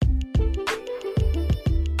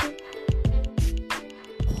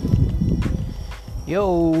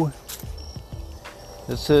Yo,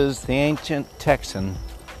 this is the Ancient Texan.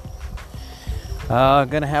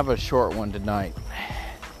 Gonna have a short one tonight.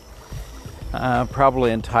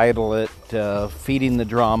 Probably entitle it Feeding the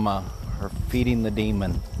Drama or Feeding the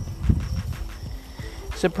Demon.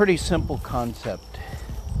 It's a pretty simple concept.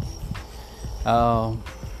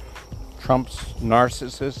 Trump's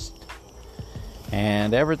narcissist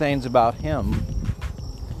and everything's about him.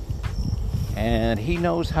 And he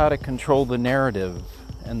knows how to control the narrative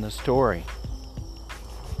and the story.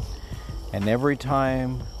 And every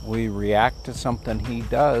time we react to something he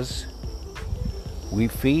does, we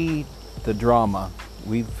feed the drama.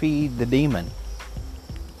 We feed the demon.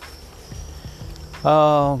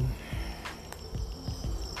 And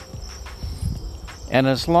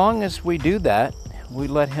as long as we do that, we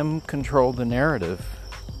let him control the narrative.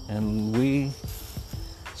 And we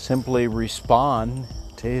simply respond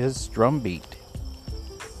to his drumbeat.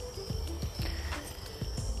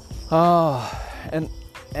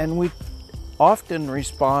 And we often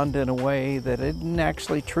respond in a way that isn't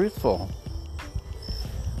actually truthful.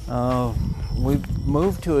 We've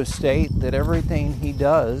moved to a state that everything he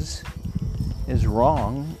does is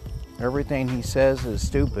wrong. Everything he says is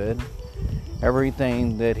stupid.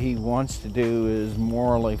 Everything that he wants to do is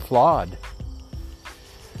morally flawed.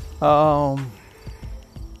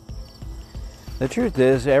 The truth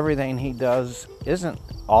is, everything he does isn't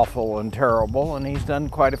awful and terrible, and he's done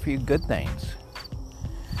quite a few good things.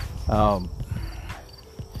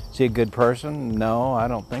 Is he a good person? No, I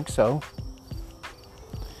don't think so.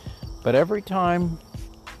 But every time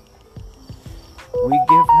we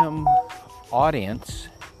give him audience,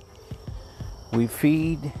 we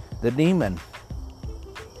feed the demon.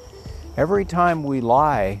 Every time we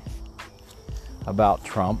lie about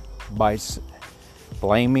Trump by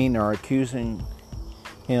blaming or accusing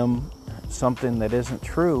him something that isn't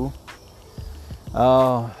true,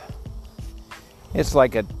 it's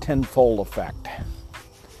like a tenfold effect.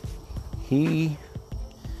 He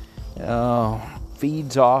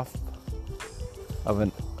feeds off of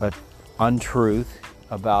an untruth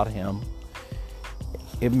about him.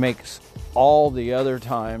 It makes all the other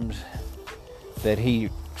times that he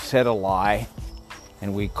said a lie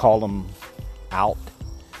and we call him out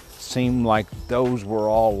seem like those were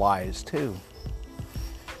all lies too.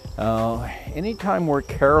 Anytime we're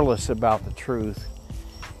careless about the truth,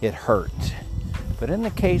 it hurts. But in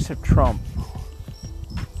the case of Trump,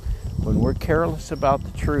 when we're careless about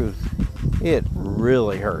the truth, it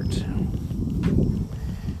really hurts.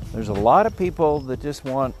 There's a lot of people that just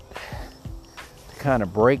want to kind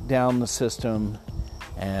of break down the system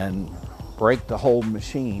and break the whole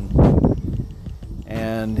machine.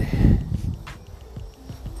 And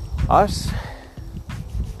us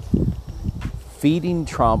feeding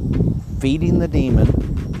Trump, feeding the demon,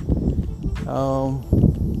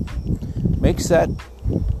 makes that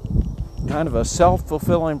kind of a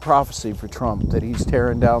self-fulfilling prophecy for Trump that he's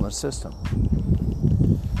tearing down the system.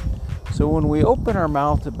 So when we open our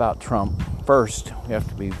mouth about Trump, first we have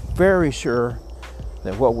to be very sure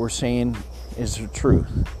that what we're saying is the truth.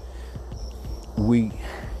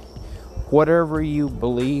 Whatever you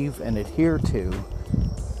believe and adhere to,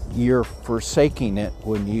 you're forsaking it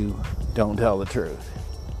when you don't tell the truth.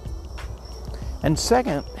 And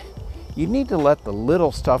second, you need to let the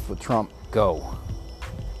little stuff with Trump go.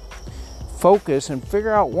 Focus and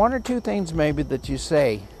figure out one or two things maybe that you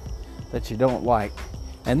say that you don't like.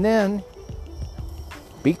 And then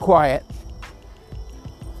be quiet.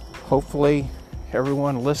 Hopefully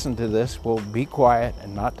everyone listening to this will be quiet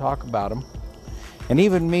and not talk about him. And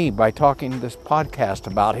even me, by talking this podcast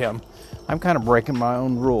about him, I'm kind of breaking my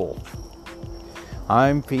own rule.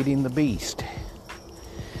 I'm feeding the beast.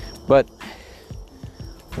 But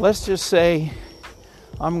let's just say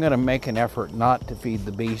I'm going to make an effort not to feed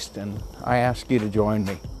the beast, and I ask you to join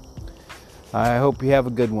me. I hope you have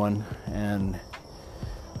a good one, and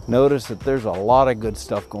notice that there's a lot of good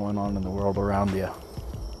stuff going on in the world around you.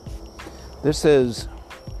 This is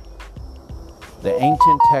the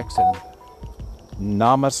Ancient Texan.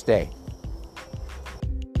 Namaste.